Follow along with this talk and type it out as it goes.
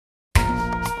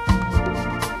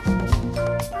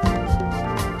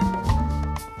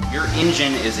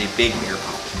engine is a big air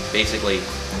pump. Basically,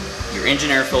 your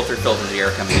engine air filter filters the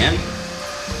air coming in.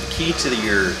 The key to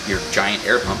your giant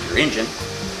air pump, your engine,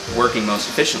 working most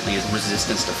efficiently is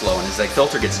resistance to flow. And as that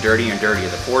filter gets dirtier and dirtier,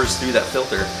 the pores through that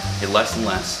filter get less and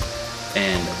less,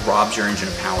 and robs your engine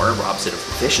of power, robs it of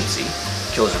efficiency,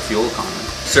 kills your fuel economy.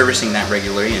 Servicing that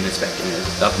regularly and inspecting it is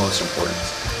of utmost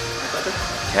importance.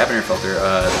 Cabin air filter,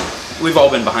 we've all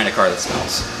been behind a car that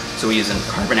smells. So we use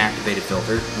a carbon activated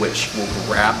filter, which will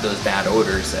grab those bad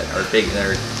odors that are big,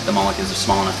 the molecules are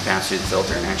small enough to pass through the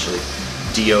filter and actually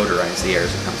deodorize the air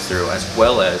as it comes through, as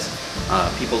well as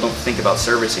people don't think about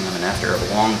servicing them, and after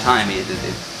a long time it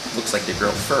looks like they grow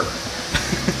fur.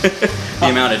 The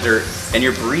amount of dirt, and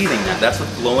you're breathing that's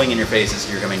what's blowing in your face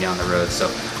as you're coming down the road. So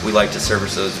we like to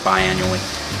service those biannually,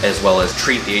 as well as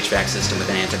treat the HVAC system with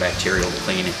an antibacterial to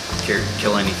clean it,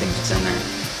 kill anything that's in there,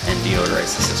 and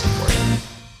deodorize the system for you.